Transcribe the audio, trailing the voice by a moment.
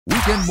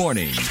Weekend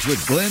mornings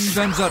with Glenn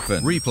van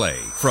Zutphen. Replay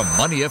from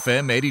Money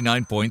FM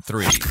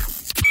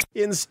 89.3.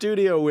 In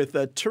studio with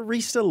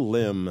Teresa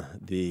Lim,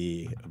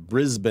 the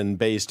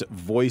Brisbane-based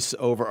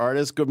voiceover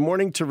artist. Good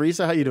morning,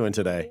 Teresa. How are you doing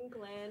today? Good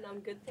morning, Glenn. I'm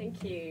good,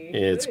 thank you.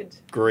 It's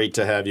great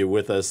to have you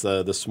with us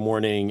this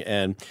morning.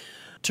 And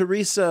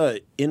Teresa,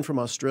 in from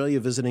Australia,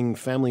 visiting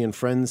family and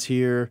friends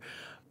here.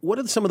 What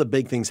are some of the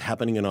big things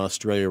happening in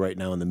Australia right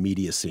now in the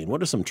media scene?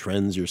 What are some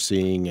trends you're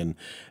seeing and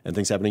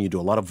things happening? You do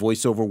a lot of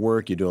voiceover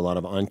work. You do a lot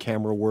of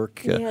on-camera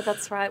work. Yeah,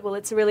 that's right. Well,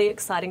 it's a really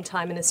exciting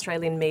time in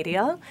Australian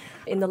media.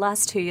 In the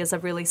last 2 years,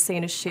 I've really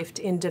seen a shift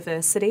in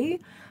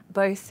diversity,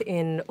 both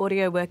in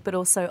audio work but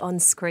also on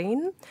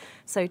screen.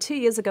 So 2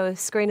 years ago,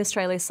 Screen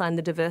Australia signed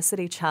the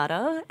Diversity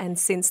Charter, and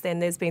since then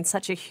there's been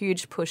such a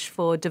huge push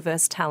for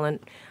diverse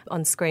talent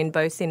on screen,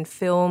 both in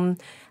film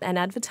and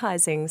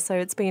advertising. So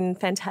it's been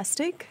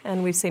fantastic,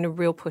 and we've seen a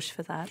real push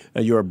for that.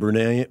 You're a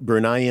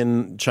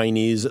Bruneian,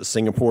 Chinese,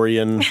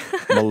 Singaporean,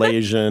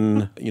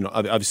 Malaysian. You know,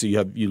 obviously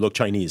you look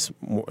Chinese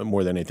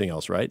more than anything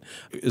else, right?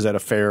 Is that a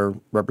fair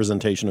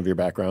representation of your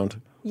background?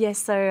 Yes,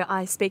 so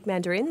I speak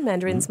Mandarin.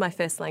 Mandarin's my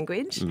first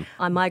language.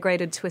 I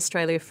migrated to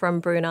Australia from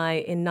Brunei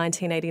in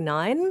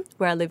 1989,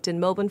 where I lived in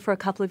Melbourne for a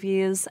couple of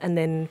years, and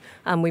then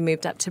we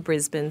moved up to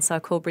Brisbane, so I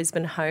call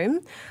Brisbane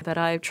home. But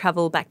I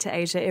travel back to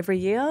Asia every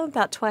year,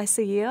 about twice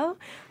a year,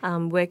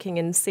 working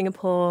in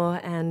Singapore,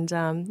 and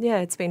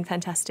it's been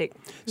fantastic.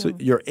 So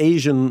your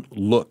Asian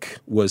look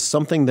was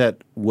something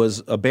that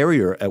was a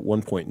barrier at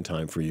one point in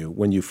time for you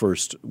when you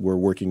first were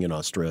working in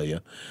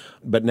Australia.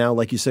 But now,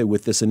 like you say,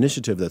 with this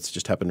initiative that's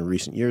just happened in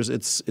recent years,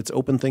 it's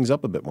opened things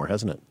up a bit more,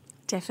 hasn't it?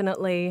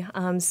 Definitely.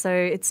 So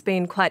it's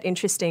been quite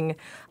interesting.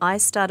 I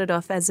started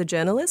off as a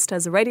journalist,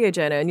 as a radio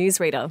journo, a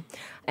newsreader.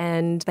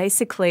 And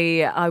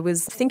basically, I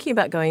was thinking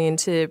about going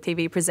into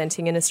TV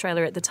presenting in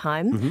Australia at the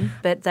time,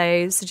 but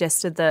they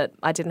suggested that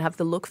I didn't have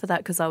the look for that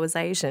because I was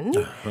Asian.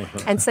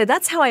 And so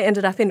that's how I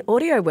ended up in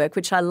audio work,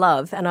 which I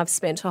love. And I've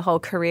spent a whole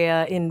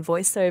career in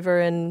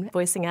voiceover and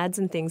voicing ads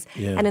and things.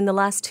 Yeah. And in the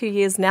last 2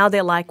 years now,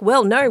 they're like,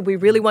 well, no, we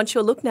really want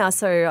your look now.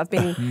 So I've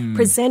been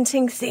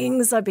presenting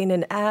things, I've been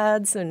in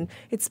ads, and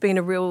it's been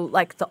a real,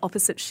 like, the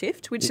opposite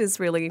shift, which is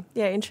really,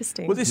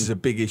 interesting. Well, this is a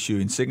big issue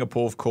in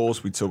Singapore, of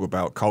course. We talk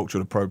about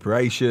cultural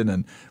appropriation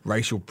and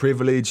racial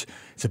privilege.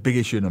 It's a big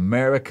issue in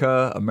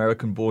America.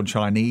 American-born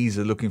Chinese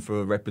are looking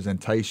for a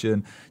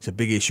representation. It's a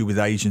big issue with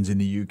Asians in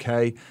the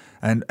UK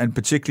and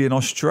particularly in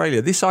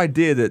Australia. This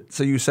idea that,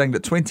 so you were saying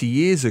that 20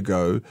 years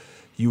ago,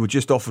 you were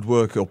just offered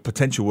work or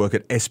potential work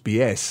at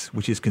SBS,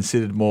 which is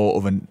considered more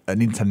of an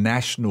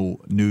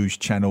international news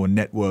channel and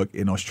network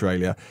in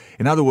Australia.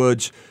 In other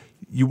words,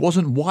 you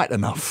wasn't white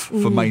enough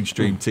for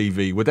mainstream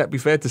TV. Would that be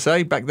fair to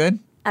say back then?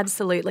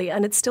 Absolutely,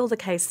 and it's still the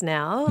case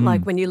now.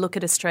 Like, when you look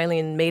at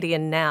Australian media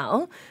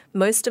now,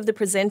 most of the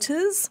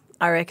presenters,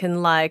 I reckon,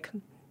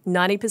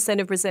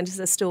 90% of presenters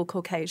are still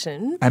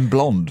Caucasian. And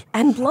blonde.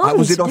 And blonde. I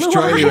was in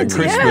Australia at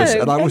Christmas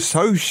and I yes. was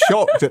so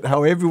shocked at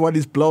how everyone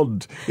is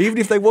blonde. Even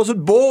if they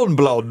wasn't born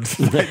blonde,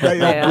 they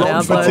are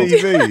blonde for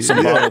TV.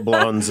 Some model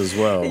blondes as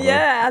well.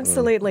 Yeah,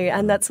 absolutely.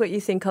 And that's what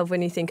you think of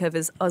when you think of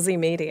as Aussie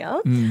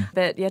media.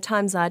 But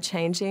times are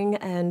changing,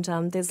 and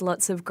there's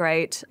lots of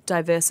great,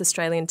 diverse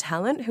Australian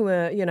talent who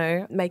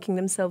are, making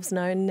themselves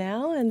known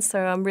now. And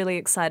so I'm really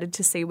excited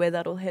to see where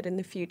that'll head in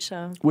the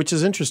future. Which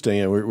is interesting.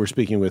 And we're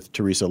speaking with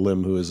Teresa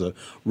Lim, who is a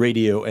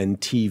radio and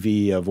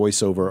TV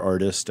voiceover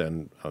artist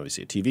and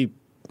obviously a TV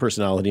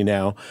personality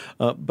now.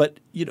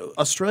 But,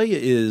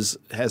 Australia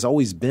has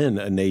always been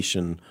a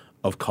nation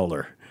of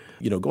color.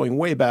 Going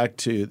way back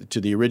to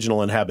the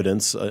original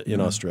inhabitants in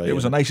Australia. It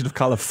was a nation of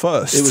colour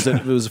first.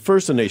 It was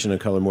first a nation of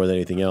color more than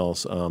anything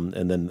else.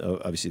 And then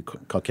obviously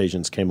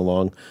Caucasians came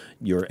along.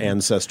 Your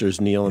ancestors,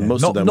 Neil, and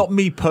most of them. Not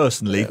me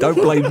personally. Don't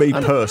blame me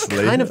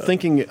personally. I'm kind of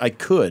thinking I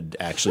could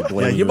actually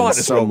blame you might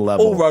at some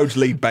level. All roads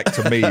lead back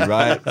to me,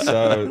 right?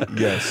 So,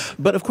 yes.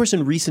 But of course,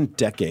 in recent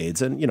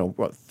decades, and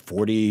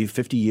 40,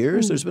 50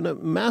 years, there's been a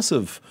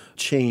massive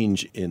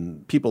change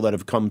in people that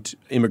have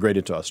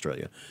immigrated to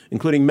Australia,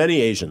 including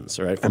many Asians,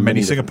 right? And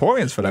many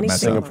Singaporeans, for that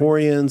matter.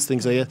 Singaporeans,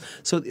 things like that.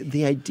 So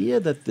the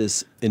idea that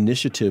this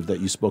initiative that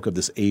you spoke of,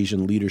 this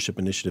Asian Leadership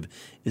Initiative,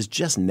 is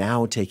just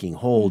now taking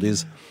hold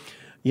is,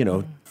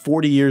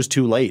 40 years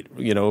too late,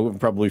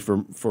 probably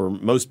for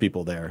most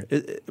people there.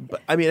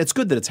 But it's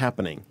good that it's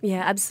happening.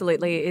 Yeah,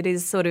 absolutely. It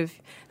is sort of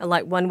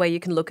like one way you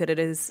can look at it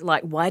is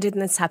like, why didn't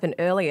this happen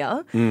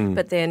earlier?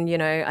 But then,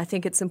 I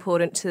think it's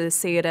important to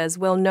see it as,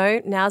 well,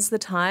 no, now's the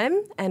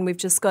time, and we've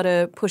just got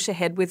to push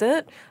ahead with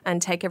it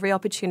and take every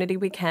opportunity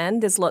we can.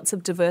 There's lots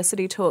of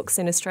diversity talks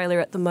in Australia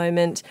at the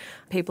moment.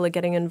 People are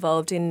getting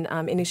involved in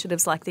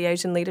initiatives like the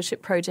Asian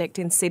Leadership Project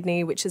in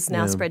Sydney, which is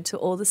now spread to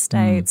all the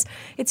states.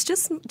 It's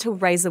just to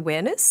raise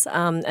awareness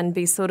and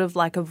be sort of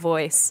like a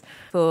voice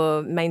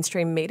for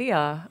mainstream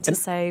media to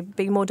say,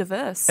 be more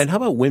diverse. And how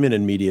about women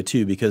in media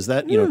too? Because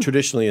that,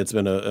 traditionally it's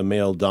been a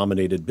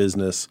male-dominated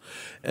business.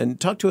 And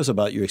talk to us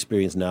about your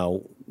experience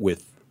now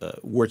with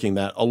working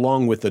that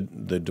along with the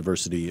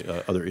diversity,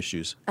 other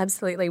issues?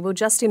 Absolutely. Well,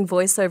 just in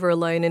voiceover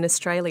alone in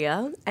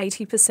Australia,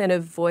 80%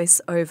 of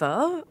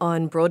voiceover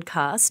on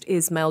broadcast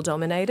is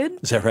male-dominated.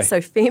 Is that right?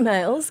 So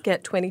females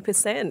get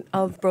 20%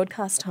 of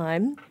broadcast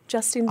time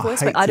just in voiceover.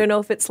 hate I to- don't know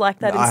if it's like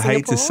that in I Singapore.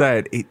 hate to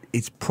say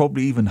it's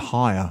probably even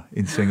higher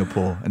in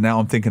Singapore. And now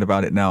I'm thinking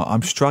about it now.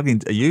 I'm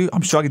struggling. Are you?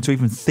 I'm struggling to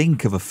even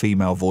think of a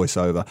female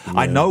voiceover. Yeah.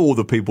 I know all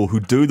the people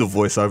who do the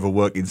voiceover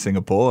work in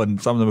Singapore,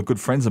 and some of them are good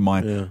friends of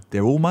mine. Yeah.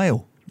 They're all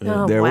male.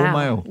 Oh, They're wow. all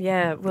male.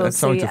 Yeah, well, That's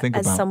something see, to think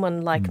as about.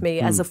 someone like me,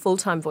 as a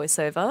full-time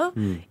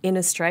voiceover in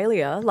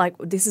Australia, like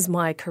this is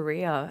my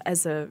career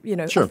as a,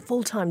 Sure. a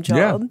full-time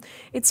job.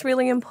 It's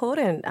really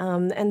important.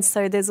 And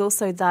so there's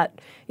also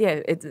that,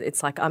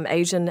 it's like I'm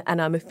Asian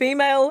and I'm a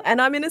female and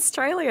I'm in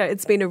Australia.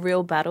 It's been a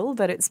real battle,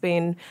 but it's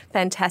been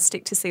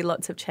fantastic to see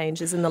lots of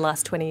changes in the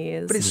last 20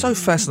 years. But it's so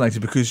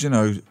fascinating because,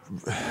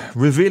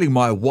 revealing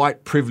my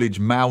white privilege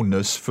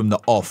maleness from the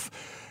off.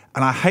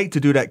 And I hate to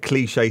do that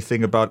cliche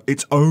thing about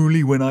it's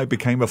only when I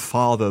became a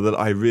father that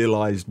I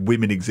realised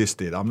women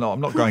existed. I'm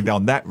not going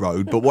down that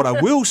road. But what I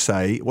will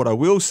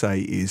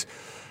say is,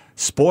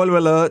 spoiler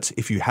alert,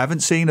 if you haven't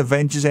seen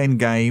Avengers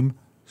Endgame,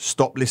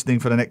 stop listening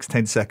for the next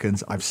 10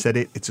 seconds. I've said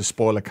it. It's a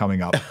spoiler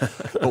coming up.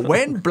 But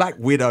when Black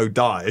Widow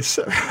dies,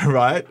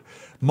 right,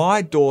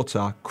 my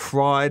daughter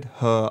cried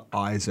her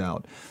eyes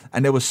out.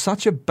 And there was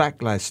such a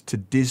backlash to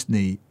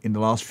Disney in the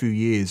last few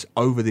years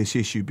over this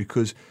issue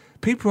because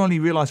people only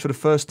realise for the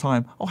first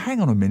time, oh,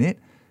 hang on a minute,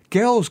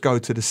 girls go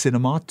to the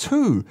cinema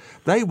too.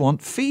 They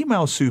want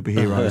female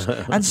superheroes.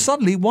 And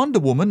suddenly Wonder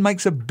Woman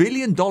makes $1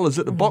 billion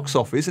at the box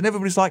office and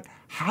everybody's like,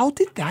 how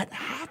did that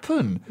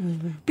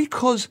happen?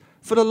 Because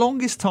for the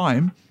longest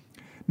time,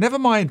 never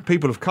mind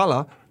people of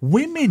colour,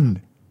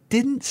 women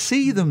didn't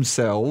see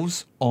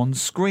themselves on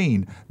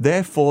screen.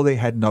 Therefore, they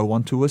had no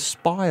one to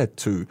aspire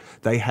to.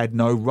 They had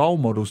no role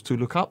models to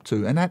look up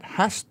to. And that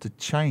has to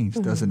change,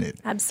 doesn't it?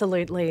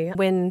 Absolutely.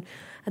 When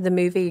the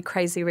movie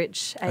Crazy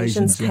Rich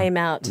Asians came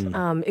out,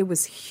 it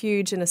was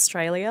huge in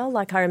Australia.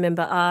 Like I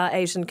remember our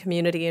Asian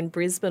community in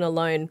Brisbane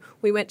alone,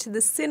 we went to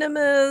the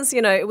cinemas.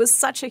 It was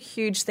such a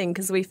huge thing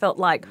because we felt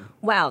like,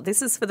 wow,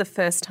 this is for the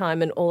first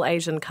time an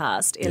all-Asian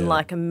cast in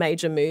like a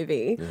major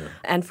movie. Yeah.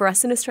 And for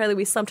us in Australia,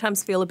 we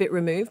sometimes feel a bit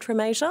removed from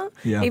Asia.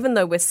 Yeah. Even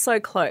though we're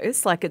so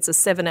close, like it's a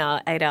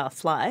 7-hour, 8-hour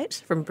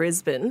flight from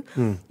Brisbane,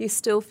 you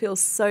still feel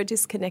so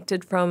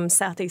disconnected from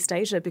Southeast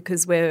Asia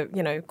because we're,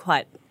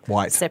 quite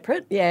white.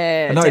 Separate?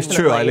 Yeah. No, it's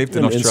true. I lived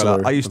in Australia.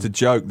 Insular. I used to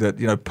joke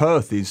that,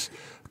 Perth is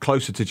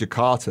closer to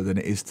Jakarta than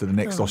it is to the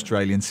next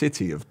Australian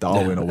city of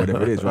Darwin or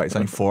whatever it is, right? It's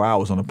only 4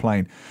 hours on a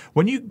plane.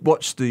 When you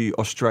watch the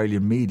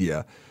Australian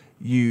media,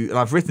 and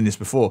I've written this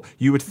before,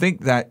 you would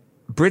think that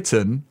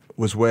Britain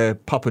was where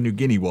Papua New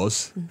Guinea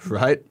was,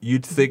 right?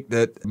 You'd think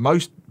that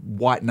most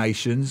white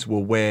nations were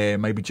where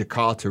maybe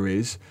Jakarta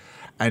is,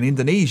 and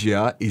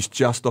Indonesia is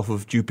just off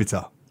of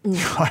Jupiter.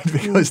 Right?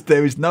 Because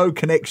there is no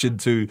connection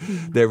to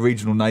their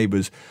regional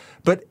neighbours.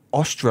 But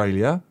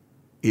Australia,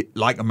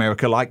 like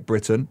America, like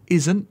Britain,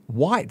 isn't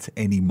white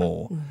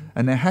anymore.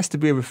 And there has to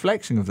be a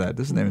reflection of that,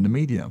 doesn't there, in the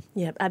media?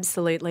 Yeah,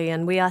 absolutely.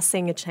 And we are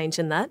seeing a change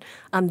in that.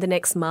 The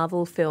next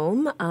Marvel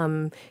film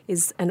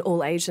is an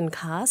all-Asian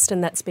cast,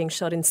 and that's being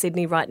shot in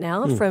Sydney right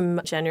now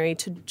from January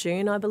to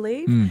June, I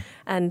believe.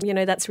 And,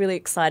 that's really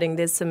exciting.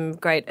 There's some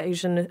great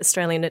Asian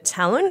Australian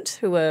talent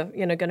who are,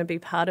 going to be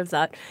part of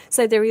that.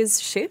 So there is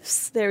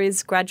shifts, there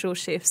is gradual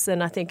shifts,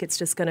 and I think it's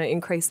just going to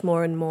increase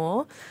more and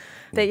more.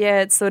 But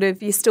yeah, it's sort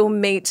of, you still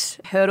meet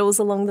hurdles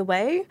along the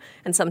way,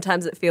 and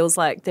sometimes it feels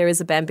like there is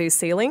a bamboo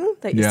ceiling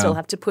that you still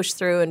have to push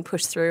through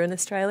in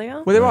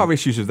Australia. Well, there are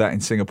issues of that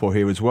in Singapore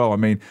here as well. I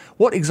mean,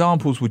 what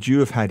examples would you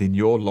have had in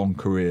your long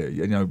career?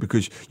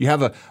 Because you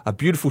have a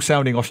beautiful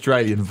sounding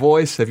Australian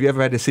voice. Have you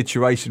ever had a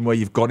situation where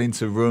you've gone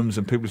into rooms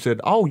and people said,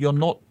 oh, you're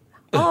not?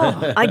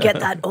 Oh, I get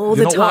that all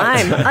the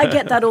time. I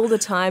get that all the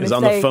time. It's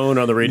on the phone,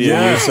 on the radio,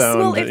 you sound,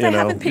 well, if they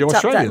haven't picked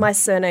up that my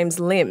surname's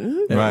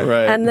Lim,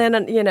 right. And then,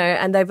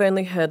 and they've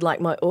only heard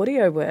like my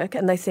audio work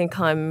and they think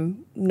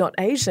I'm not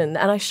Asian,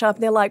 and I show up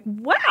and they're like,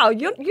 wow,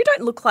 you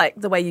don't look like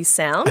the way you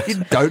sound.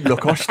 You don't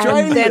look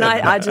Australian. And then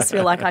I just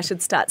feel like I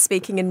should start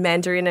speaking in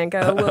Mandarin and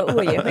go, well,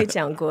 我也会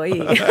讲国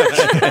语.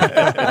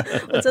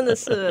 我真的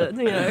是,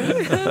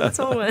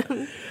中文.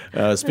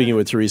 Speaking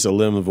with Teresa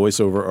Lim, a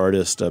voiceover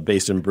artist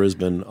based in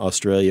Brisbane,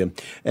 Australia.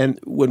 And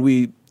when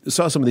we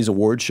saw some of these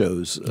award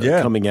shows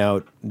coming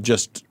out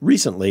just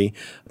recently,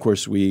 of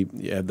course, we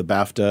have the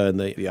BAFTA and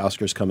the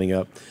Oscars coming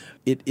up.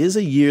 It is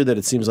a year that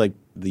it seems like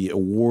the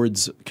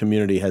awards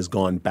community has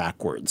gone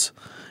backwards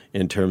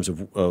in terms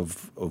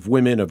of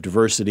women, of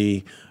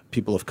diversity,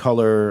 people of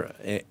color.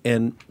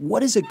 And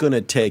what is it going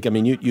to take? I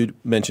mean, you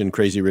mentioned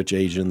Crazy Rich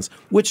Asians,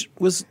 which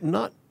was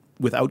not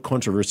without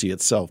controversy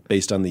itself,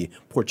 based on the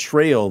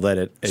portrayal that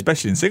it,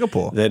 especially in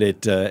Singapore, that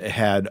it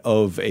had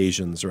of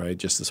Asians, right?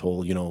 Just this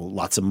whole,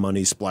 lots of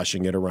money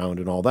splashing it around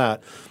and all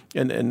that.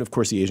 And of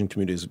course, the Asian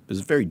community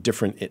is very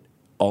different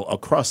all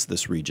across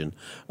this region.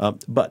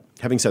 But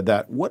having said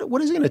that, what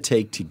is it going to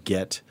take to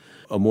get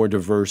a more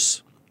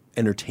diverse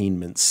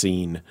entertainment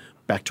scene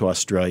back to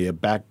Australia,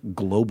 back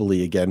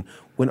globally again,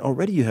 when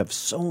already you have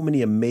so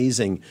many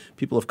amazing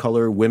people of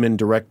color, women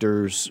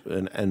directors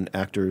and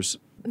actors.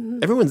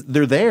 Everyone's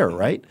they're there,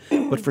 right?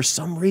 But for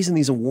some reason,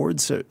 these award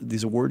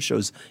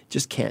shows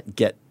just can't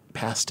get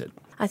past it.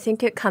 I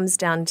think it comes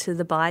down to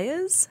the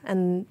buyers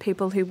and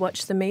people who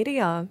watch the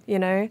media,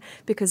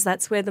 because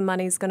that's where the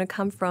money's going to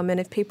come from. And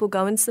if people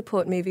go and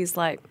support movies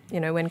like,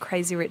 when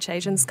Crazy Rich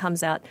Asians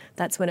comes out,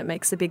 that's when it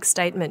makes a big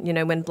statement.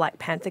 When Black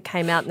Panther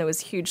came out and there was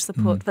huge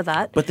support for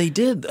that. But they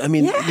did. I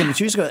mean,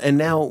 2 years ago, and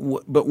now,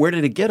 but where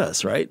did it get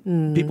us, right?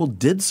 People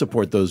did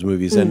support those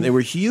movies, and they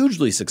were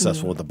hugely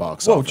successful at the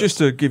box office. Well, just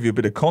to give you a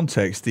bit of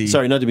context,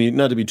 sorry, not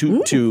to be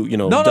too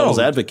devil's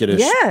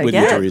advocate-ish with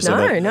you,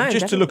 Teresa.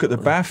 Just to look at the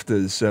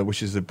BAFTAs,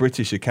 which is the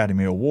British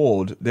Academy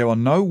Award, there are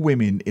no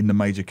women in the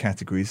major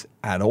categories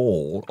at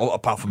all,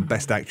 apart from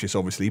Best Actress,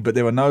 obviously, but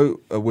there are no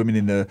women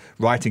in the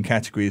writing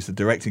categories, the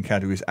directing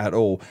categories at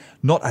all.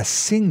 Not a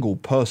single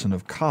person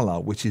of colour,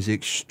 which is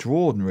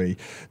extraordinary.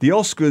 The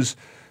Oscars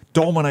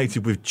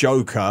dominated with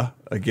Joker,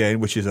 again,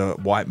 which is a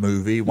white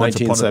movie.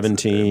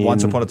 1917.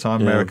 Once Upon a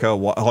Time, America,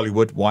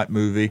 Hollywood, white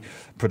movie,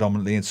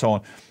 predominantly, and so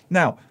on.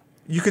 Now,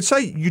 you could say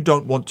you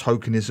don't want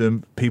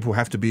tokenism. People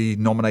have to be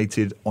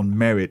nominated on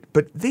merit.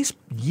 But this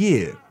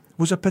year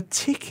was a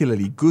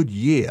particularly good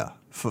year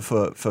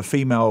for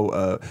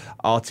female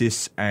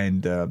artists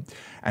and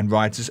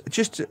writers.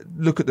 Just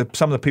look at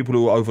some of the people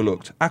who were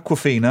overlooked.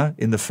 Awkwafina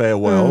in The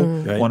Farewell,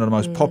 one of the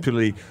most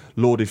popularly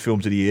lauded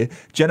films of the year.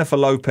 Jennifer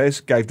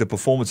Lopez gave the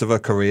performance of her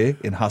career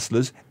in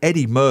Hustlers.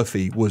 Eddie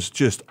Murphy was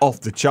just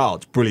off the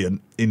charts,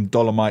 brilliant in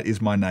Dolomite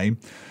Is My Name.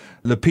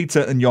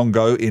 Lupita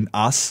Nyong'o in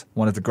Us,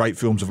 one of the great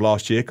films of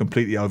last year,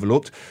 completely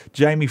overlooked.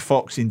 Jamie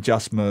Foxx in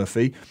Just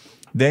Murphy.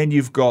 Then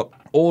you've got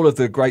all of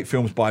the great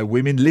films by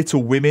women.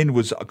 Little Women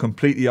was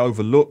completely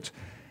overlooked.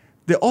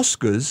 The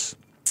Oscars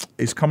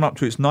is coming up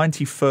to its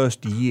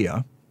 91st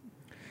year.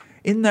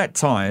 In that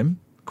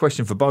time,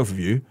 question for both of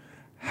you,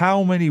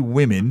 how many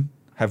women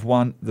have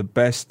won the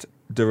Best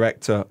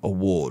Director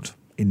award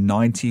in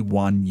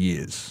 91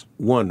 years?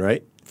 One,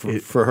 right?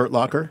 For Hurt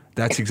Locker?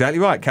 That's exactly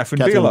right.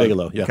 Catherine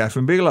Bigelow. Yeah.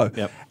 Catherine Bigelow.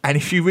 Yep. And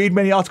if you read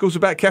many articles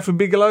about Catherine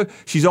Bigelow,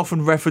 she's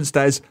often referenced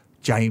as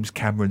James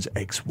Cameron's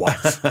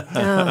ex-wife.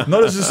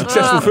 Not as a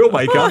successful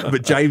filmmaker,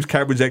 but James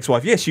Cameron's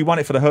ex-wife. Yes, she won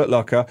it for The Hurt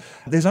Locker.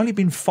 There's only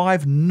been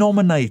 5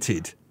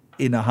 nominated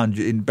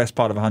in best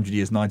part of 100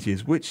 years, 90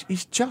 years, which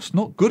is just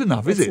not good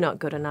enough, is it? It's not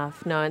good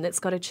enough, no, and it's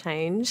got to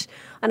change.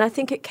 And I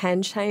think it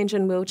can change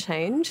and will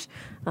change.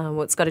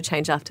 It's got to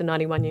change after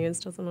 91 years,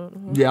 doesn't it?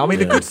 Yeah, I mean,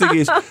 the good thing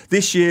is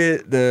this year,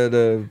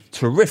 the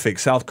terrific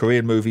South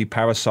Korean movie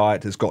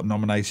Parasite has got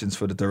nominations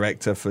for the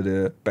director, for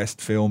the best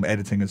film,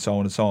 editing, and so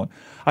on and so on.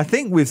 I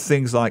think with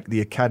things like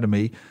the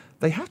Academy,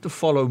 they have to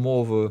follow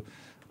more of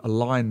a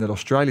line that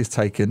Australia's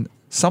taken.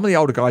 Some of the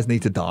older guys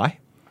need to die.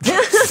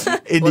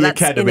 In the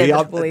Academy,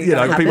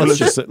 people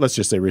let's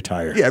just say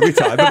retire. Yeah,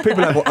 retire. But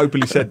people have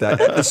openly said that.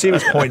 The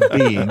serious point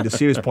being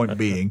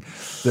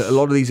that a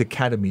lot of these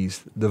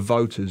academies, the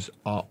voters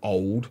are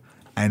old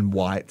and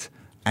white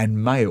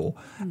and male,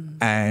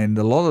 and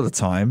a lot of the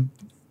time,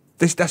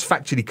 that's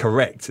factually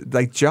correct.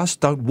 They just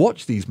don't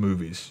watch these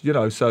movies,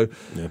 So.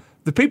 Yeah.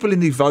 The people in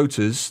the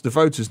voters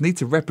need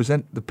to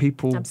represent the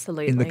people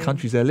in the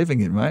countries they're living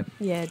in, right?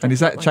 Yeah, definitely. And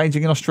is that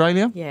changing in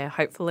Australia? Yeah,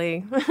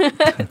 hopefully.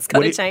 It's got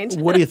to change.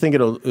 What do you think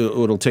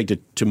it'll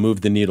take to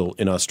move the needle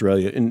in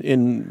Australia,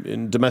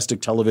 in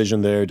domestic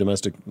television there,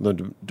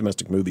 the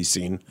domestic movie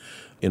scene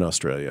in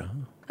Australia?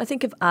 I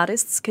think if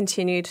artists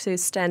continue to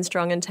stand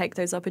strong and take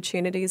those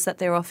opportunities that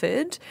they're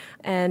offered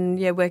and,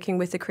 working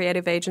with the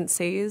creative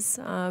agencies,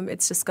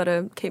 it's just got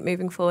to keep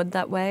moving forward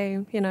that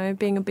way,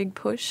 being a big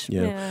push.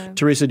 Yeah.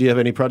 Teresa, do you have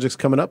any projects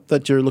coming up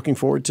that you're looking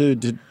forward to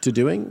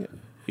doing,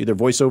 either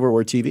voiceover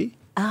or TV?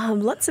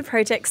 Lots of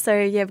projects.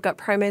 So, we've got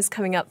promos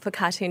coming up for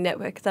Cartoon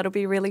Network. That'll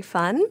be really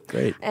fun.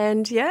 Great.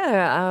 And,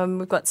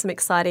 we've got some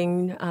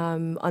exciting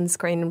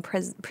on-screen and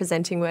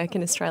presenting work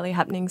in Australia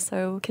happening.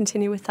 So, we'll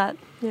continue with that.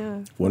 Yeah.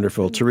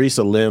 Wonderful.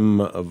 Teresa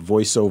Lim, a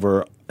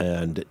voiceover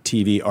and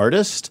TV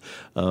artist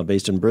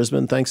based in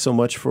Brisbane. Thanks so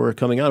much for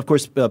coming on. Of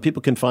course,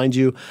 people can find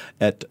you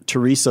at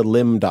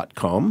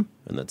teresalim.com,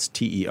 and that's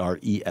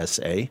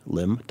Teresa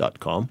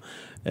lim.com.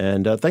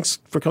 And thanks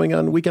for coming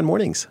on Weekend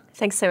Mornings.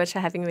 Thanks so much for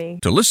having me.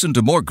 To listen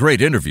to more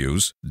great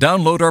interviews,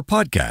 download our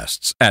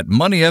podcasts at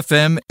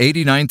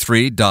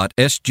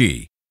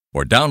moneyfm893.sg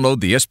or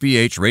download the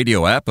SBH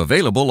radio app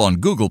available on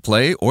Google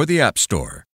Play or the App Store.